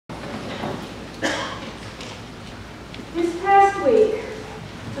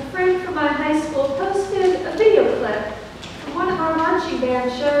my high school posted a video clip from one of our marching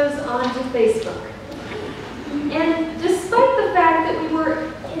band shows onto Facebook. And despite the fact that we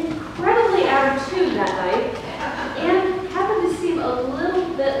were incredibly out of tune that night, and happened to seem a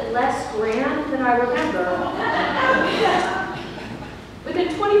little bit less grand than I remember,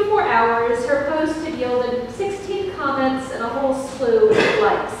 within 24 hours, her post had yielded 16 comments and a whole slew of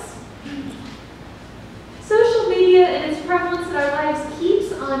likes. Social media and its prevalence in our lives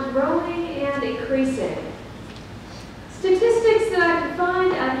keeps on growing and increasing. Statistics that I can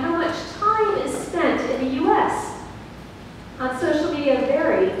find on how much time is spent in the U.S. on social media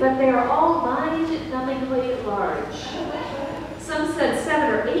vary, but they are all mind-numbingly large. Some said 7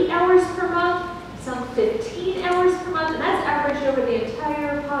 or 8 hours per month, some 15 hours per month, and that's averaged over the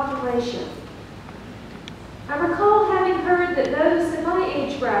entire population. I recall having heard that those in my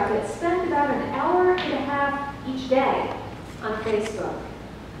age bracket spend about an hour and a half each day on Facebook.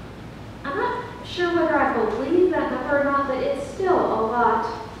 I'm not sure whether I believe that number or not, but it's still a lot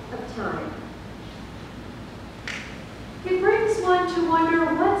of time. It brings one to wonder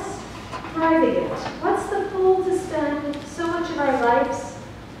what's driving it. What's the pull to spend so much of our lives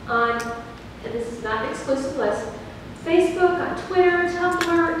on, and this is not an exclusive list, Facebook, on Twitter,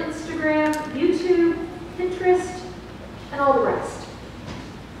 Tumblr, Instagram, YouTube, Pinterest, and all the rest.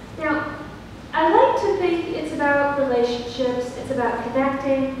 Now, I like to think it's about relationships, it's about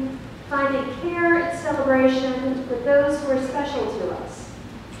connecting, finding care and celebration with those who are special to us.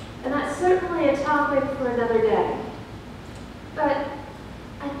 And that's certainly a topic for another day. But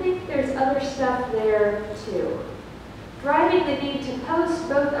I think there's other stuff there too. Driving the need to post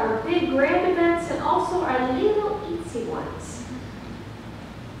both our big grand events and also our little easy ones.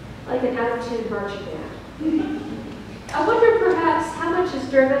 Like an out-of-tune marching band. I wonder perhaps how much is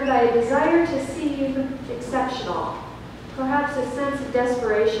driven by a desire to seem exceptional. Perhaps a sense of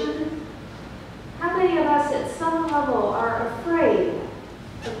desperation. How many of us at some level are afraid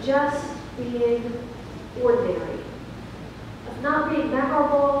of just being ordinary? Of not being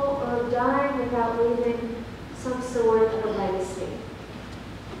memorable or of dying without leaving some sort of a legacy.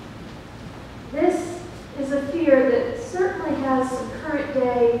 This is a fear that certainly has some current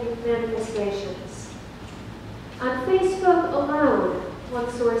day manifestations. On Facebook alone,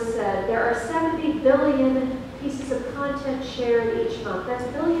 one source said, there are 70 billion pieces of content shared each month. That's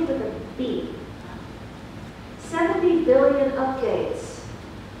billion with a B. 70 billion updates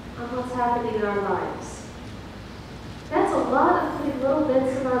on what's happening in our lives. That's a lot of putting little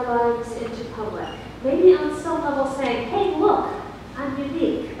bits of our lives into public. Maybe on some level saying, hey, look, I'm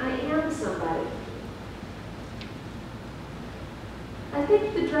unique. I am somebody. I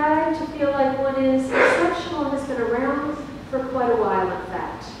think the drive to feel like one is exceptional has been around for quite a while, in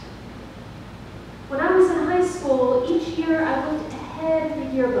fact. When I was in high school, each year I looked ahead in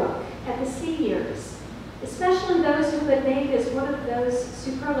the yearbook at the seniors, especially those who had named as one of those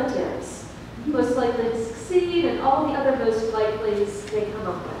superlatives. Most likely to succeed, and all the other most likelies they come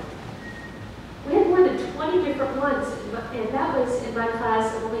up with. We had more than 20 different ones, and that was in my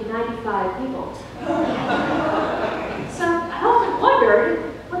class of only 95 people. So I often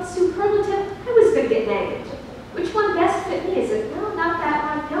wondered what superlative I was going to get named. Which one best fit me? Is it, no, not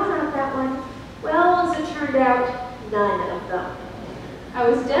that one, no, not that one. Well, as it turned out, none of them. I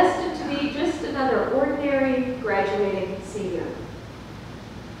was destined to be just another ordinary graduating senior.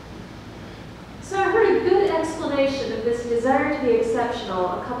 So I heard a good explanation of this desire to be exceptional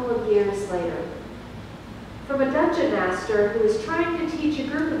a couple of years later. From a dungeon master who was trying to teach a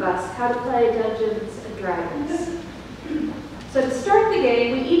group of us how to play Dungeons and Dragons. So to start the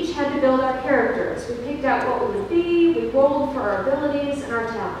game, we each had to build our characters. We picked out what we would be, we rolled for our abilities and our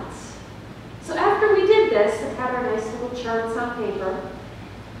talents. So after we did this and had our nice little charts on paper,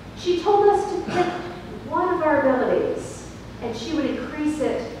 she told us to pick one of our abilities, and she would increase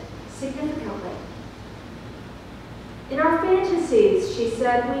it significantly. In our fantasies, she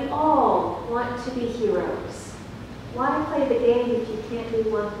said, we all want to be heroes. Why play the game if you can't be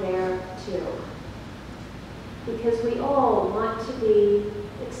one there too? Because we all want to be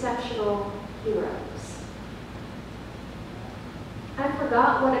exceptional heroes. I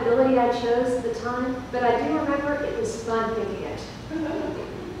forgot what ability I chose at the time, but I do remember it was fun picking it.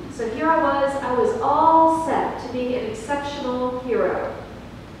 So here I was all set to be an exceptional hero.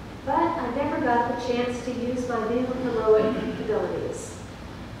 But I never got the chance to use my new heroic abilities.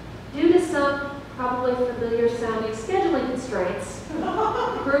 Due to some probably familiar sounding scheduling constraints,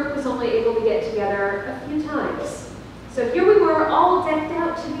 the group was only able to get together a few times. So here we were, all decked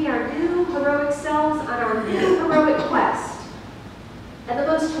out to be our new heroic selves on our new heroic quest. And the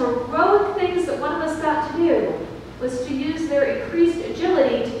most heroic things that one of us got to do was to use their increased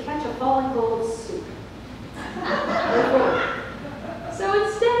agility to catch a falling bowl of soup. So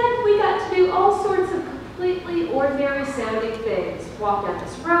instead, we got to do all sorts of completely ordinary sounding things. Walk down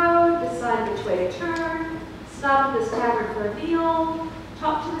this road, decide which way to turn, stop at this tavern for a meal,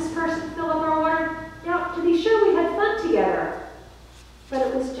 talk to this person, fill up our order. Now, to be sure, we had fun together, but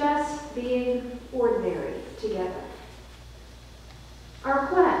it was just being ordinary together. Our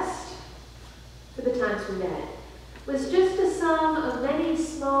quest for the times we met was just a sum of many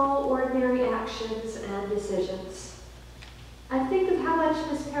small, ordinary actions and decisions. I think of how much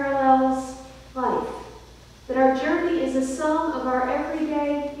this parallels life, that our journey is a sum of our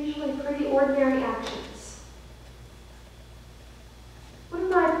everyday, usually pretty ordinary actions. One of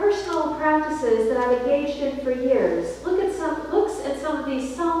my personal practices that I've engaged in for years looks at some of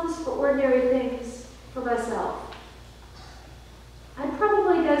these sums for ordinary things for myself. I'd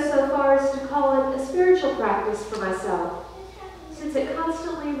probably go so far as to call it a spiritual practice for myself, since it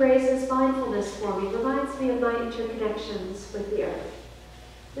constantly raises mindfulness for me, reminds me of my interconnections with the earth.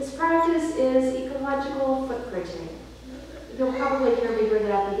 This practice is ecological footprinting. You'll probably hear me bring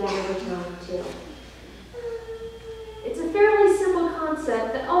it up again over time, too. It's a fairly simple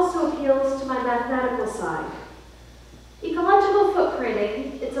concept that also appeals to my mathematical side. Ecological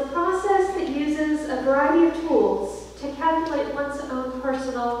footprinting, it's a process that uses a variety of tools to calculate one's own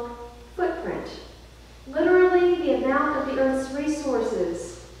personal footprint. Literally, the amount of the Earth's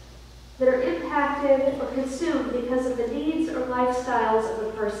resources that are impacted or consumed because of the needs or lifestyles of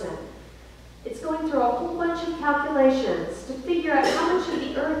a person. It's going through a whole bunch of calculations to figure out how much of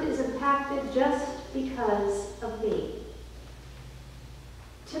the Earth is impacted just because of me.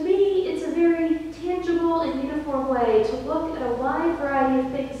 To me, it's a very tangible and uniform way to look at a wide variety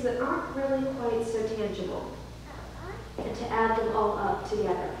of things that aren't really quite so tangible, and to add them all up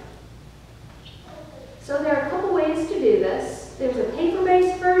together. So there are a couple ways to do this. There's a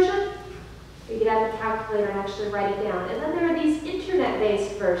paper-based version. You can add the calculator and actually write it down. And then there are these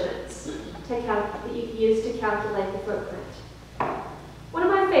internet-based versions that you can use to calculate the footprint. One of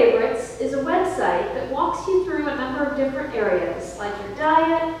my favorites is a website that walks you through a number of different areas, like your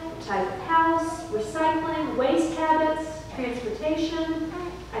diet, type of house, recycling, waste habits, transportation.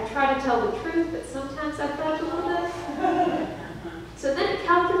 I try to tell the truth, but sometimes I fudge a little bit. So then it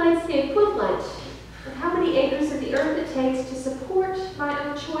calculates the equivalent of how many acres of the earth it takes to support my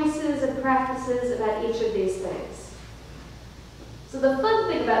own choices and practices about each of these things. So the fun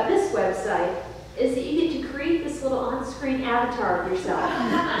thing about this website is that you get to create this little on-screen avatar of yourself.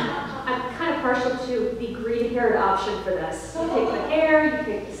 I'm kind of partial to the green-haired option for this. You pick the hair, you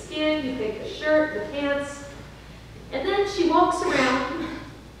pick the skin, you pick the shirt, the pants, and then she walks around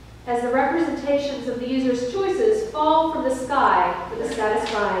as the representations of the user's choices fall from the sky with a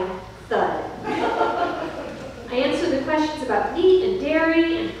satisfying thud. I answer the questions about meat and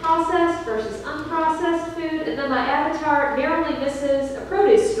dairy and processed versus unprocessed food, and then my avatar narrowly misses a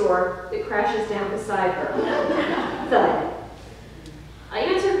produce store that crashes down beside her. Thud. I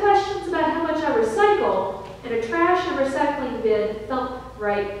answer questions about how much I recycle, and a trash and recycling bin thump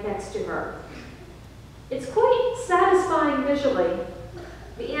right next to her. It's quite satisfying visually.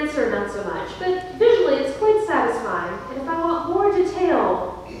 The answer, not so much, but visually it's quite satisfying, and if I want more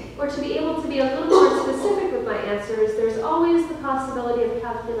detail, or to be able to be a little more specific with my answers, there's always the possibility of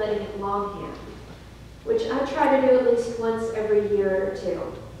calculating it longhand, which I try to do at least once every year or two.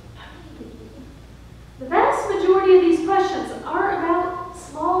 The vast majority of these questions are about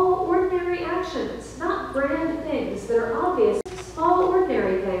small, ordinary actions, not grand things that are obvious. Small,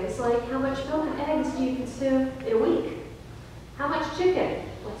 ordinary things like how much milk and eggs do you consume in a week? How much chicken?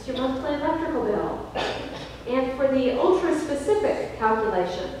 What's your monthly electrical bill? And for the ultra-specific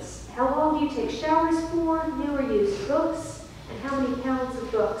calculations, how long do you take showers for, new or used books, and how many pounds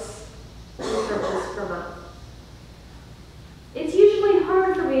of books do you purchase per month? It's usually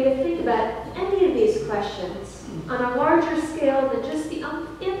hard for me to think about any of these questions on a larger scale than just the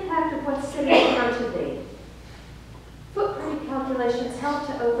impact of what's sitting in front of me. Footprint calculations help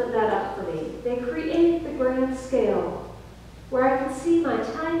to open that up for me. They create the grand scale where I can see my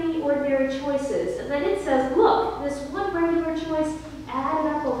tiny, ordinary choices, and then it says, look, this one regular choice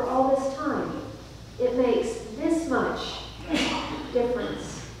added up over all this time. It makes this much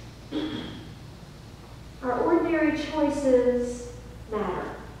difference. Our ordinary choices matter.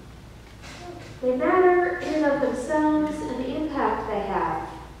 They matter in and of themselves and the impact they have,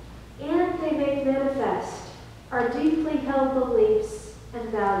 and they make manifest our deeply held beliefs and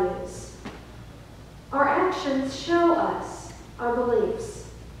values. Our actions show us our beliefs.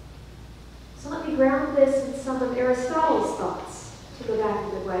 So let me ground this in some of Aristotle's thoughts to go back a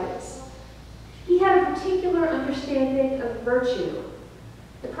good ways. He had a particular understanding of virtue.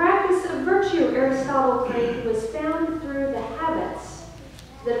 The practice of virtue, Aristotle claimed, was found through the habits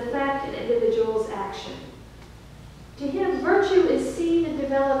that affect an individual's action. To him, virtue is seen and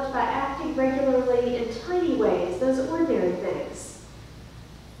developed by acting regularly in tiny ways, those ordinary things.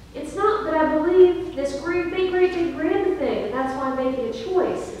 It's not that I believe this great, big, grand thing, and that's why I'm making a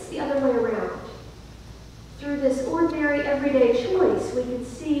choice. It's the other way around. Through this ordinary, everyday choice, we can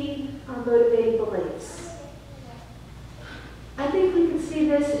see our motivating beliefs. I think we can see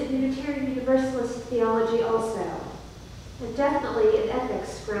this in Unitarian Universalist theology also, and definitely in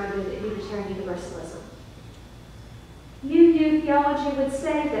ethics grounded in Unitarian Universalism. UU theology would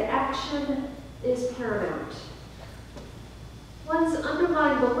say that action is paramount. One's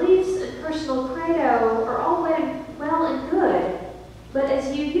underlying beliefs and personal credo are all well and good, but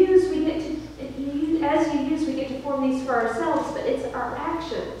as UUs we get to form these for ourselves, but it's our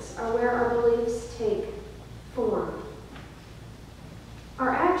actions are where our beliefs take form. Our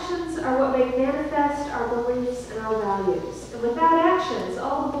actions are what make manifest our beliefs and our values. And without actions,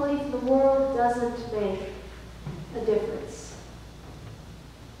 all the belief in the world doesn't make a difference.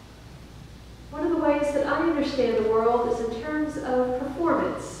 One of the ways that I understand the world is in terms of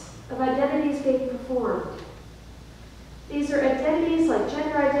performance, of identities being performed. These are identities like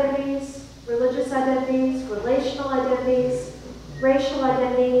gender identities, religious identities, relational identities, racial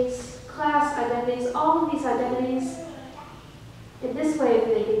identities, class identities, all of these identities. In this way of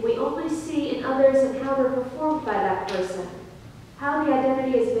thinking, we only see in others and how they're performed by that person, how the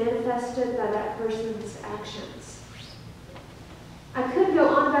identity is manifested by that person's actions. I could go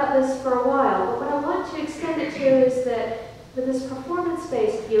on about this for a while, but what I want to extend it to is that with this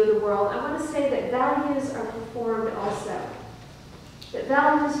performance-based view of the world, I want to say that values are performed also. That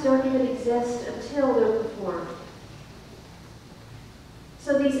values don't even exist until they're performed.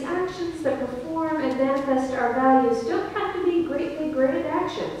 So these actions that perform and manifest our values don't have to be great big grand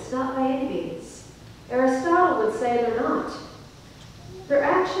actions, not by any means. Aristotle would say they're not. They're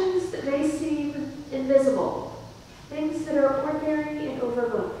actions that may seem invisible, things that are ordinary and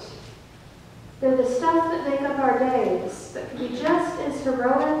overlooked. They're the stuff that make up our days, but can be just as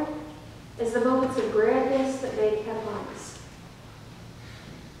heroic as the moments of grandness that make headlines.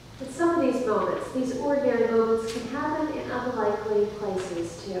 But some of these moments, these ordinary moments, can happen in unlikely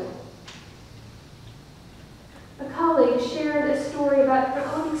places too. A colleague shared a story about her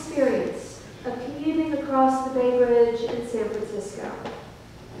own experience of commuting across the Bay Bridge in San Francisco.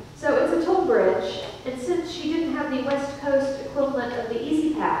 So it's a toll bridge, and since she didn't have the West Coast equivalent of the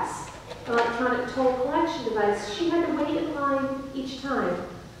Easy Pass, electronic toll collection device, she had to wait in line each time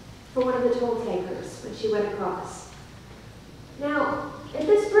for one of the toll takers when she went across. Now, at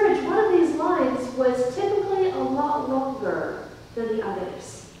this bridge, one of these lines was typically a lot longer than the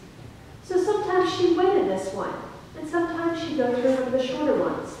others. So sometimes she waited this one, and sometimes she'd go through one of the shorter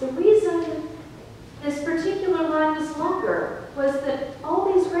ones. The reason this particular line was longer was that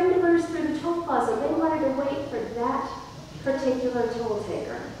all these regulars through the toll plaza, they wanted to wait for that particular toll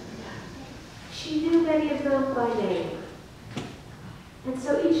taker. She knew many of them by name. And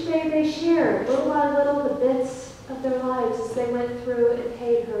so each day they shared, little by little, the bits of their lives as they went through and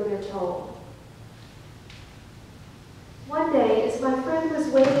paid her their toll. One day, as my friend was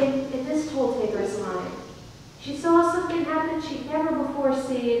waiting in this toll taker's line, she saw something happen she'd never before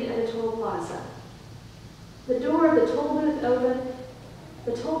seen at a toll plaza. The door of the toll booth opened,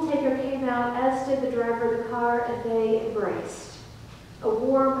 the toll taker came out, as did the driver of the car, and they embraced. A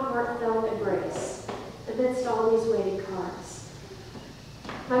warm, heartfelt embrace amidst all these waiting cars.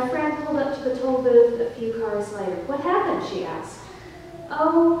 My friend pulled up to the toll booth a few cars later. "What happened?" she asked.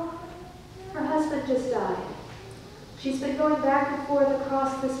 "Oh, her husband just died. She's been going back and forth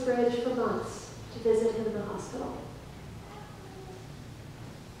across this bridge for months to visit him in the hospital."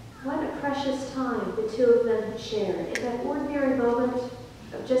 What a precious time the two of them had shared in that ordinary moment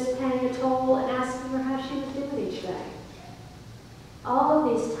of just paying a toll and asking her how she was doing each day. All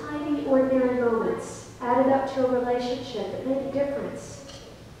of these tiny, ordinary moments added up to a relationship that made a difference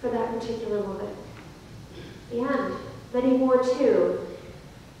for that particular woman. And many more too,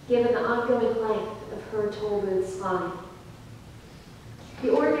 given the ongoing length of her toll booth's line. The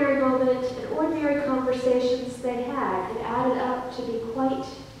ordinary moment and ordinary conversations they had added up to be quite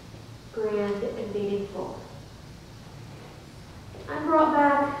grand and meaningful. I'm brought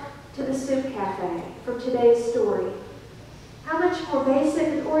back to the Soup Cafe from today's story. How much more basic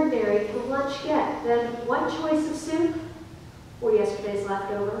and ordinary can lunch get than one choice of soup, or yesterday's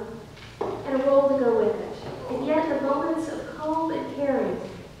leftover, and a roll to go with it? And yet the moments of calm and caring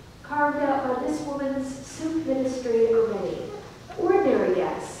carved out by this woman's soup ministry are many. Ordinary,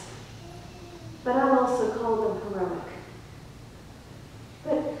 yes,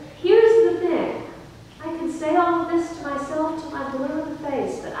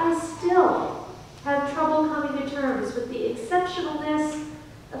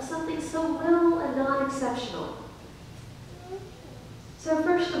 exceptional. So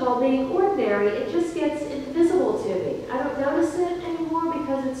first of all, being ordinary, it just gets invisible to me. I don't notice it anymore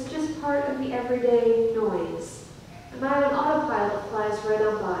because it's just part of the everyday noise. And my own autopilot flies right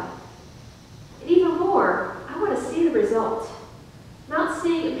on by. And even more, I want to see the result. Not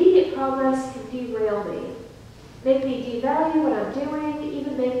seeing immediate progress can derail me, make me devalue what I'm doing,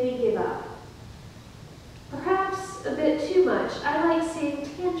 even make me give up. Perhaps a bit too much. I like seeing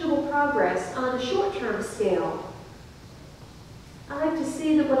tangible progress on a short-term scale. I like to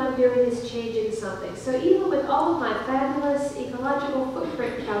see that what I'm doing is changing something. So even with all of my fabulous ecological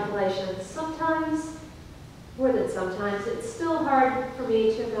footprint calculations, sometimes, more than sometimes, it's still hard for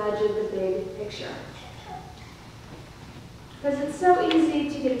me to imagine the big picture. Because it's so easy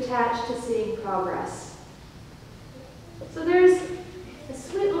to get attached to seeing progress. So there's a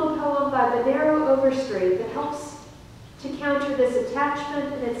sweet little poem by Venero Overstreet that helps to counter this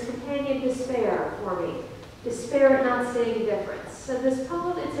attachment and its companion despair for me. Despair at not seeing a difference. So this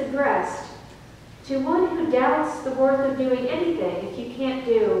poem is addressed to one who doubts the worth of doing anything if you can't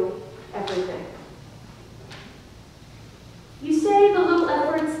do everything. You say the little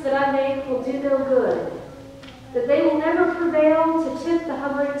efforts that I make will do no good, that they will never prevail to tip the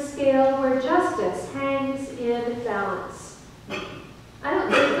hovering scale where justice hangs in balance. I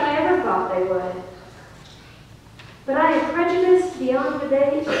don't think I ever thought they would. But I am prejudiced beyond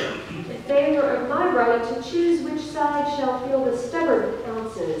debate in favor of my right to choose which side shall feel the stubborn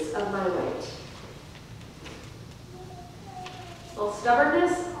ounces of my weight. Well,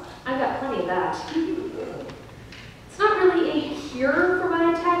 stubbornness, I've got plenty of that. It's not really a cure for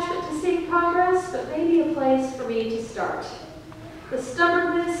my attachment to seeing progress, but maybe a place for me to start. The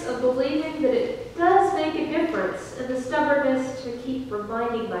stubbornness of believing that it does make a difference, and the stubbornness to keep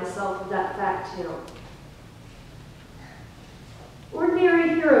reminding myself of that fact too.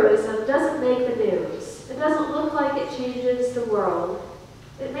 Ordinary heroism doesn't make the news. It doesn't look like it changes the world.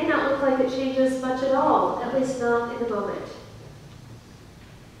 It may not look like it changes much at all, at least not in the moment.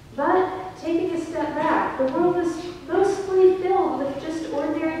 But taking a step back, the world is mostly filled with just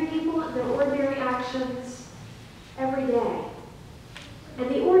ordinary people and their ordinary actions every day. And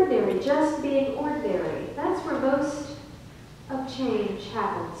the ordinary, just being ordinary, that's where most of change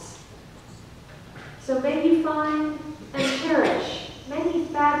happens. So may you find and cherish many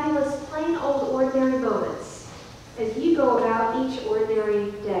fabulous, plain old ordinary moments as you go about each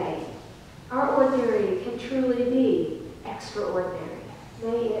ordinary day. Our ordinary can truly be extraordinary.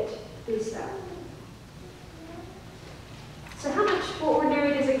 May it be so. So how much more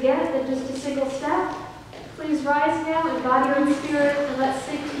ordinary does it get than just a single step? Please rise now in body and spirit, and let's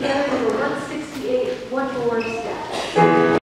sing together number 160.